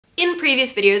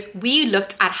previous videos, we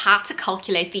looked at how to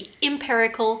calculate the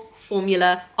empirical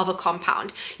formula of a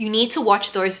compound. You need to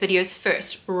watch those videos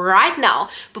first, right now,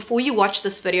 before you watch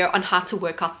this video on how to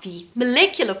work out the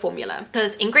molecular formula.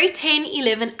 Because in grade 10,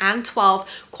 11, and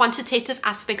 12, quantitative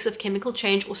aspects of chemical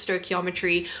change or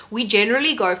stoichiometry, we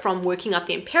generally go from working out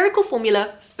the empirical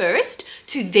formula first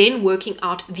to then working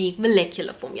out the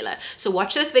molecular formula. So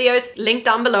watch those videos, link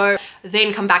down below,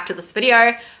 then come back to this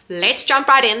video. Let's jump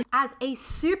right in. As a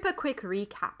super quick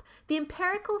recap, the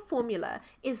empirical formula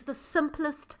is the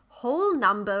simplest whole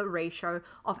number ratio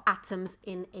of atoms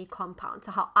in a compound.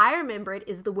 So how I remember it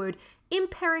is the word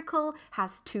empirical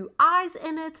has two I's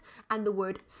in it, and the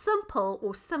word simple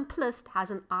or simplest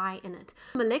has an I in it.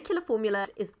 Molecular formula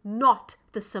is not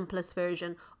the simplest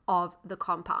version of the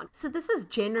compound. So this is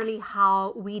generally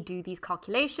how we do these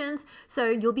calculations. So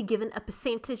you'll be given a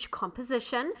percentage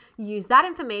composition. Use that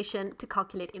information to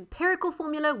calculate empirical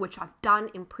formula, which I've done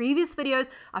in previous videos.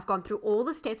 I've gone through all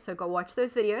the steps, so go watch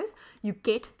those videos. You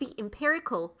get the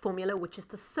empirical formula, which is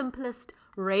the simplest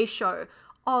ratio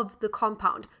of the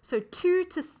compound. So 2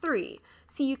 to 3.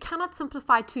 See, you cannot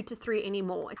simplify 2 to 3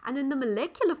 anymore. And then the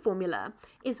molecular formula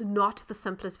is not the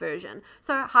simplest version.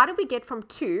 So how do we get from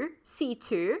 2,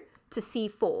 C2, to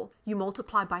C4? You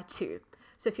multiply by 2.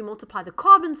 So if you multiply the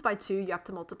carbons by 2, you have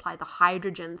to multiply the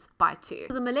hydrogens by 2.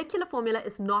 So the molecular formula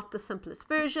is not the simplest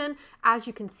version. As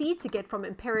you can see, to get from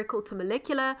empirical to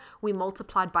molecular, we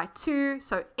multiplied by 2,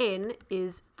 so N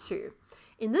is 2.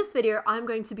 In this video, I'm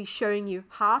going to be showing you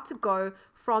how to go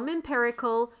from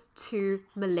empirical to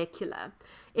molecular.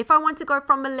 If I want to go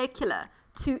from molecular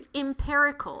to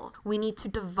empirical, we need to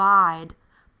divide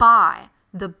by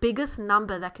the biggest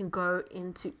number that can go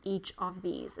into each of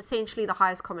these, essentially the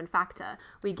highest common factor.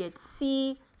 We get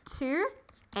C2H5.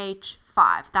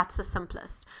 That's the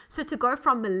simplest. So to go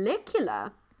from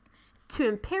molecular to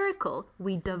empirical,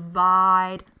 we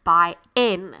divide by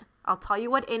N. I'll tell you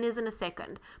what N is in a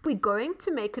second. If we're going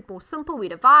to make it more simple, we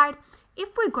divide. If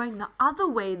we're going the other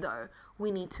way though, we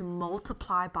need to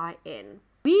multiply by N.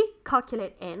 We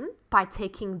calculate N by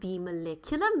taking the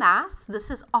molecular mass, this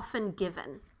is often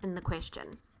given in the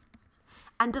question,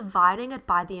 and dividing it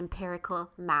by the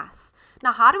empirical mass.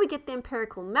 Now, how do we get the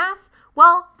empirical mass?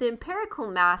 Well, the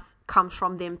empirical mass comes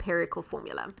from the empirical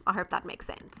formula. I hope that makes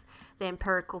sense. The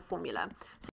empirical formula.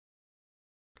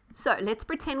 So let's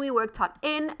pretend we worked out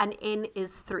N, and N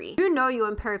is 3. You know your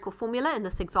empirical formula in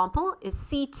this example is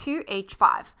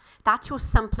C2H5. That's your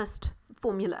simplest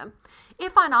formula.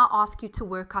 If I now ask you to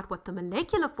work out what the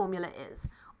molecular formula is,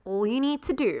 all you need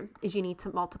to do is you need to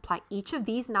multiply each of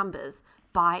these numbers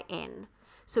by N.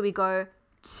 So we go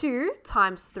 2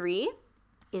 times 3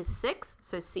 is 6,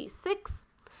 so C6,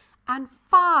 and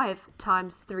 5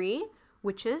 times 3,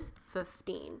 which is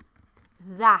 15.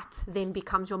 That then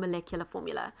becomes your molecular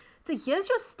formula. So here's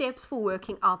your steps for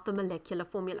working out the molecular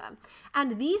formula.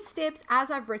 And these steps,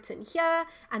 as I've written here,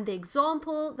 and the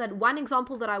example, one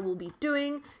example that I will be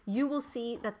doing, you will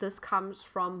see that this comes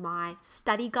from my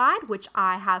study guide, which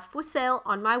I have for sale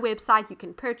on my website. You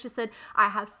can purchase it. I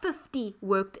have 50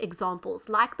 worked examples,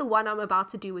 like the one I'm about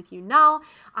to do with you now.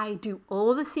 I do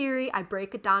all the theory. I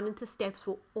break it down into steps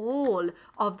for all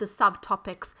of the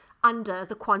subtopics under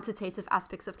the quantitative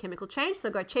aspects of chemical change. So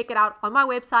go check it out on my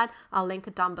website. I'll link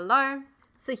it down below.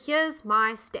 So here's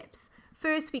my steps.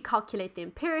 First, we calculate the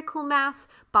empirical mass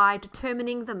by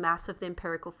determining the mass of the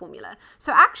empirical formula.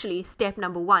 So actually, step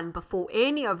number 1 before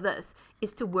any of this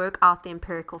is to work out the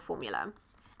empirical formula.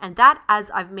 And that, as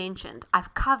I've mentioned,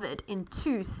 I've covered in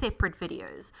 2 separate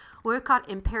videos. Work out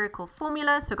empirical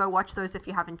formula, so go watch those if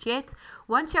you haven't yet.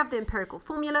 Once you have the empirical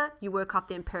formula, you work out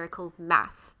the empirical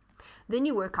mass. Then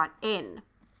you work out N,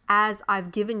 as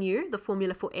I've given you the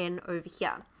formula for N over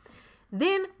here.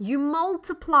 Then you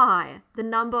multiply the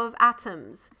number of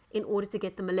atoms in order to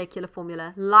get the molecular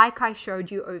formula, like I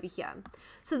showed you over here.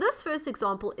 So this first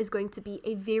example is going to be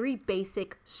a very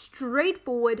basic,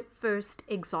 straightforward first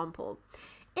example.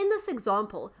 In this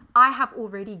example, I have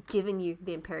already given you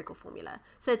the empirical formula.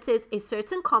 So it says a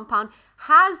certain compound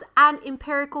has an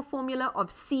empirical formula of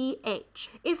CH.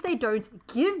 If they don't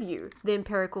give you the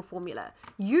empirical formula,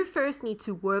 you first need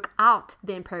to work out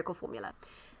the empirical formula.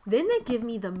 Then they give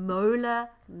me the molar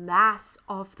mass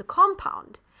of the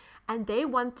compound, and they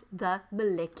want the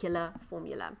molecular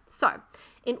formula. So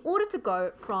in order to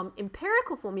go from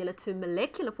empirical formula to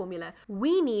molecular formula,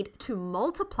 we need to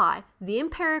multiply the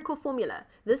empirical formula.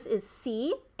 This is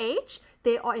CH.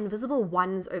 There are invisible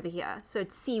ones over here. So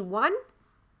it's C1,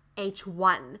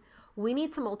 H1. We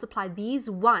need to multiply these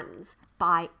ones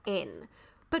by N.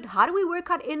 But how do we work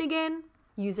out N again?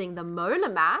 using the molar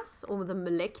mass or the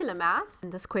molecular mass. In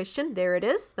this question, there it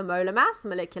is, the molar mass, the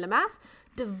molecular mass,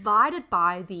 divided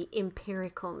by the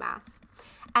empirical mass.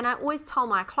 And I always tell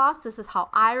my class, this is how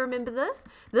I remember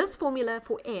this formula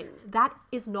for N, that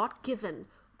is not given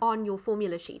on your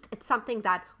formula sheet. It's something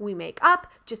that we make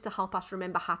up just to help us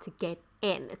remember how to get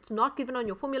N. It's not given on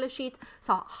your formula sheet.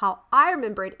 So how I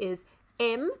remember it is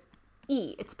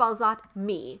M-E. It spells out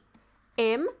me.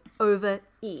 M over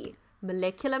E.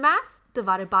 Molecular mass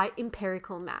divided by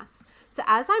empirical mass. So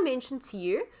as I mentioned to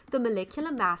you, the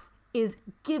molecular mass is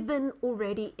given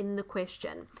already in the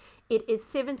question. It is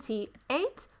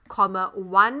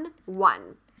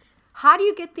 78,11. How do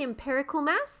you get the empirical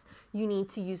mass? You need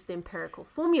to use the empirical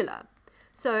formula.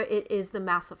 So it is the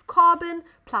mass of carbon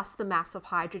plus the mass of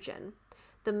hydrogen.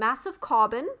 The mass of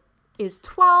carbon is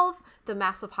 12. The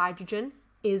mass of hydrogen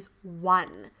is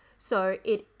 1. So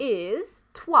it is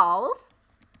 12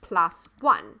 plus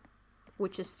 1,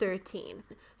 which is 13.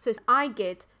 So I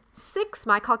get 6,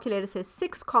 my calculator says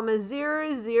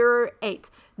 6,008.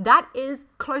 That is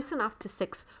close enough to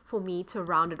 6 for me to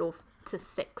round it off to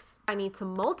 6. I need to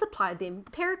multiply the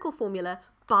empirical formula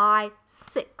by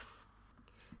 6.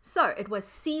 So it was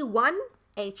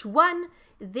C1H1,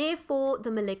 therefore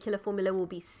the molecular formula will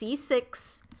be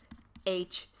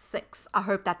C6H6. I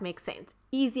hope that makes sense.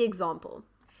 Easy example.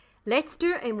 Let's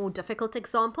do a more difficult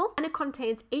example, and it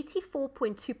contains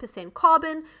 84.2%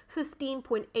 carbon,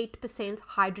 15.8%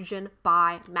 hydrogen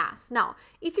by mass. Now,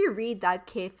 if you read that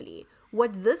carefully,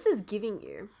 what this is giving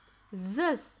you,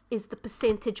 this is the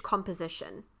percentage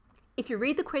composition. If you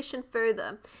read the question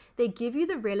further, they give you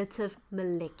the relative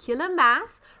molecular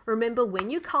mass. Remember, when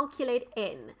you calculate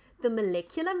N, the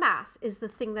molecular mass is the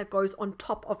thing that goes on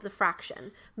top of the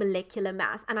fraction, molecular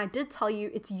mass. And I did tell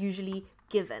you it's usually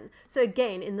given. So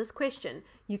again, in this question,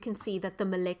 you can see that the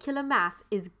molecular mass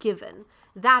is given.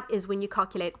 That is when you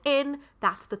calculate N,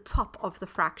 that's the top of the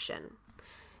fraction.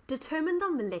 Determine the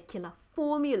molecular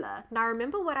formula. Now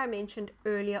remember what I mentioned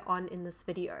earlier on in this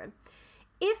video.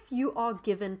 If you are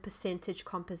given percentage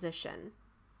composition,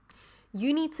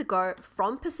 you need to go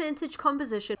from percentage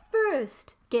composition,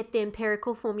 first get the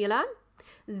empirical formula,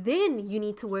 then you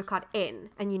need to work out N,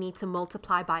 and you need to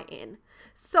multiply by N.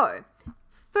 So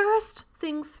first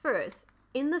things first,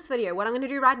 in this video, what I'm going to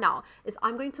do right now is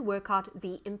I'm going to work out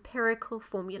the empirical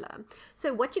formula.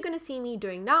 So what you're going to see me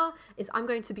doing now is I'm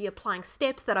going to be applying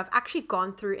steps that I've actually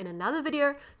gone through in another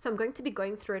video. So I'm going to be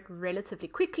going through it relatively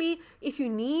quickly. If you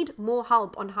need more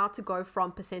help on how to go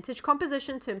from percentage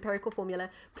composition to empirical formula,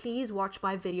 please watch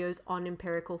my videos on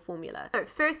empirical formula. So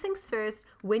first things first,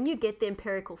 when you get the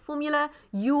empirical formula,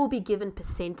 you will be given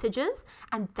percentages,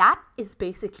 and that is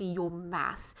basically your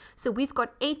mass. So we've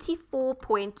got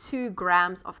 84.2 grams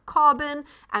of carbon,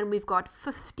 and we've got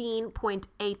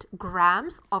 15.8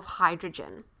 grams of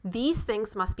hydrogen. These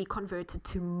things must be converted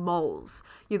to moles.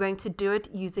 You're going to do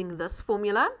it using this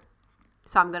formula.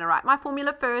 So I'm going to write my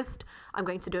formula first. I'm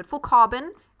going to do it for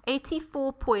carbon.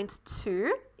 84.2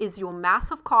 is your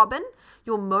mass of carbon.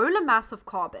 Your molar mass of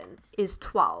carbon is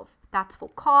 12. That's for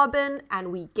carbon,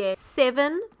 and we get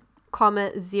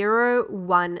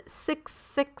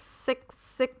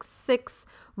 7,0166666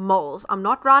 moles. I'm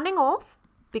not rounding off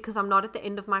because I'm not at the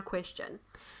end of my question.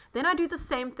 Then I do the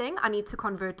same thing. I need to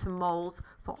convert to moles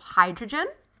for hydrogen.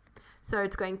 So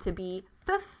it's going to be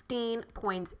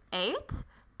 15.8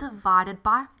 divided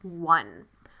by 1.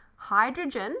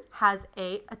 Hydrogen has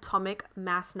an atomic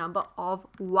mass number of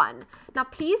 1. Now,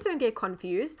 please don't get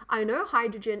confused. I know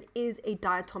hydrogen is a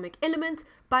diatomic element,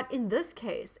 but in this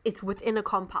case, it's within a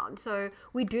compound. So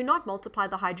we do not multiply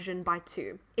the hydrogen by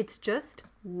 2. It's just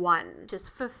 1,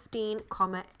 just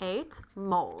 15,8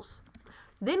 moles.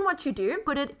 Then what you do,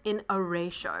 put it in a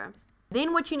ratio.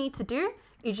 Then what you need to do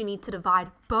is you need to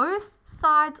divide both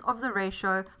sides of the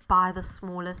ratio by the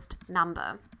smallest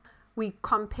number. We're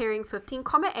comparing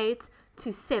 15,8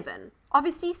 to 7.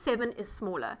 Obviously, 7 is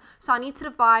smaller. So I need to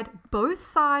divide both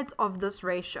sides of this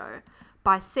ratio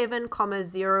by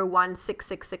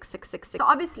 7,0166666. So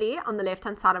obviously, on the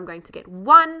left-hand side, I'm going to get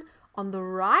 1. On the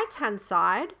right-hand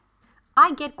side,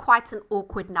 I get quite an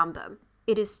awkward number.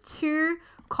 It is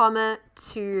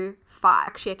 2,25.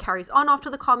 Actually, it carries on after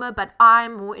the comma, but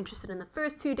I'm more interested in the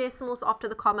first 2 decimals after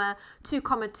the comma,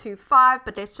 2,25,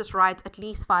 but let's just write at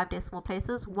least 5 decimal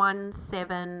places,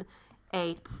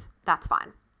 178, that's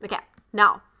fine. Okay,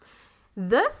 now,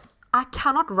 this I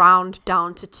cannot round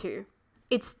down to 2.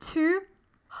 It's too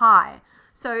high.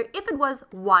 So if it was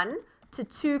 1 to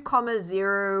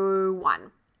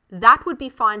 2,01, that would be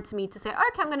fine to me to say,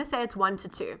 okay, I'm going to say it's 1 to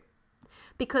 2,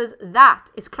 because that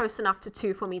is close enough to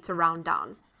 2 for me to round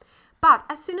down. But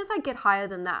as soon as I get higher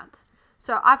than that,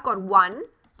 so I've got 1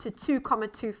 to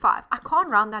 2,25. I can't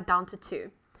round that down to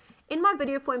 2. In my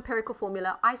video for empirical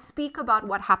formula, I speak about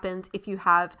what happens if you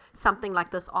have something like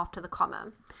this after the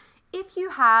comma. If you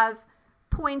have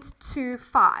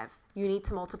 0.25, you need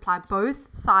to multiply both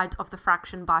sides of the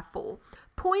fraction by 4.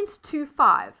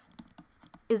 0.25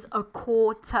 is a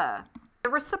quarter. The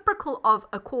reciprocal of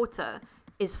a quarter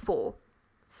is 4.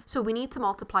 So we need to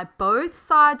multiply both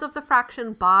sides of the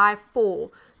fraction by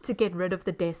 4 to get rid of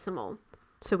the decimal.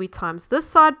 So we times this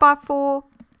side by 4,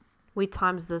 we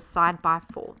times this side by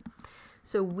 4.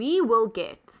 So we will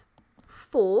get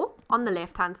 4 on the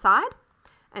left-hand side.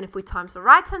 And if we times the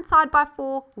right-hand side by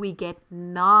 4, we get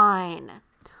 9.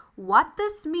 What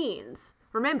this means,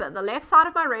 remember, the left side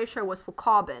of my ratio was for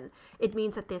carbon. It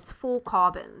means that there's 4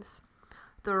 carbons.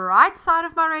 The right side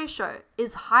of my ratio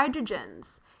is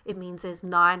hydrogens. It means there's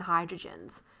 9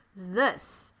 hydrogens.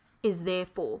 This is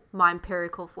therefore my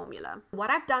empirical formula. What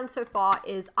I've done so far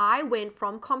is I went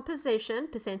from composition,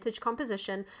 percentage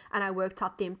composition, and I worked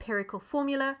out the empirical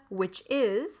formula, which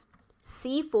is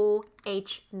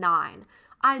C4H9.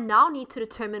 I now need to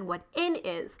determine what N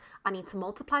is. I need to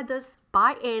multiply this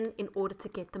by N in order to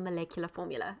get the molecular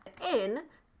formula. N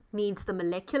needs the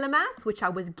molecular mass, which I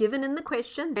was given in the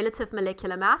question. Relative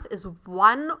molecular mass is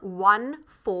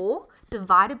 114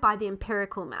 divided by the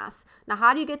empirical mass. Now,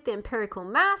 how do you get the empirical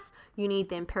mass? You need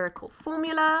the empirical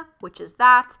formula, which is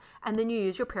that, and then you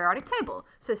use your periodic table.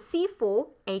 So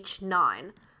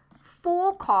C4H9,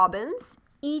 4 carbons,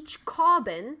 each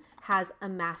carbon has a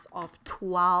mass of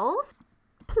 12,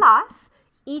 plus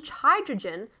each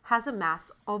hydrogen has a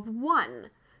mass of 1.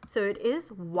 So it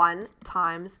is 1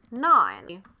 times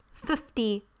 9.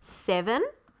 57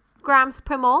 grams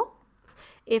per mole.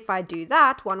 If I do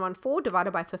that, 114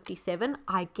 divided by 57,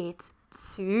 I get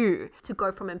 2. To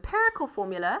go from empirical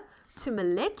formula to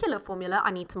molecular formula,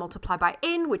 I need to multiply by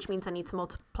N, which means I need to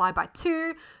multiply by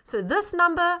 2. So this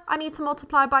number, I need to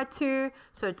multiply by 2.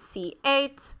 So it's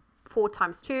C8, 4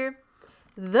 times 2.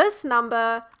 This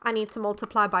number, I need to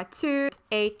multiply by 2,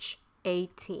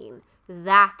 H18.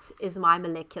 That is my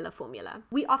molecular formula.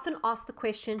 We often ask the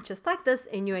question just like this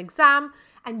in your exam,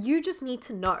 and you just need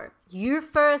to know. You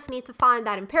first need to find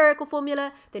that empirical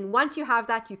formula, then once you have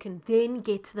that, you can then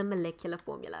get to the molecular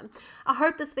formula. I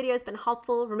hope this video has been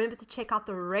helpful. Remember to check out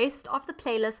the rest of the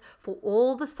playlist for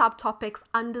all the subtopics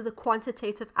under the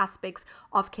quantitative aspects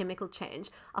of chemical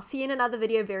change. I'll see you in another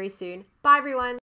video very soon. Bye everyone.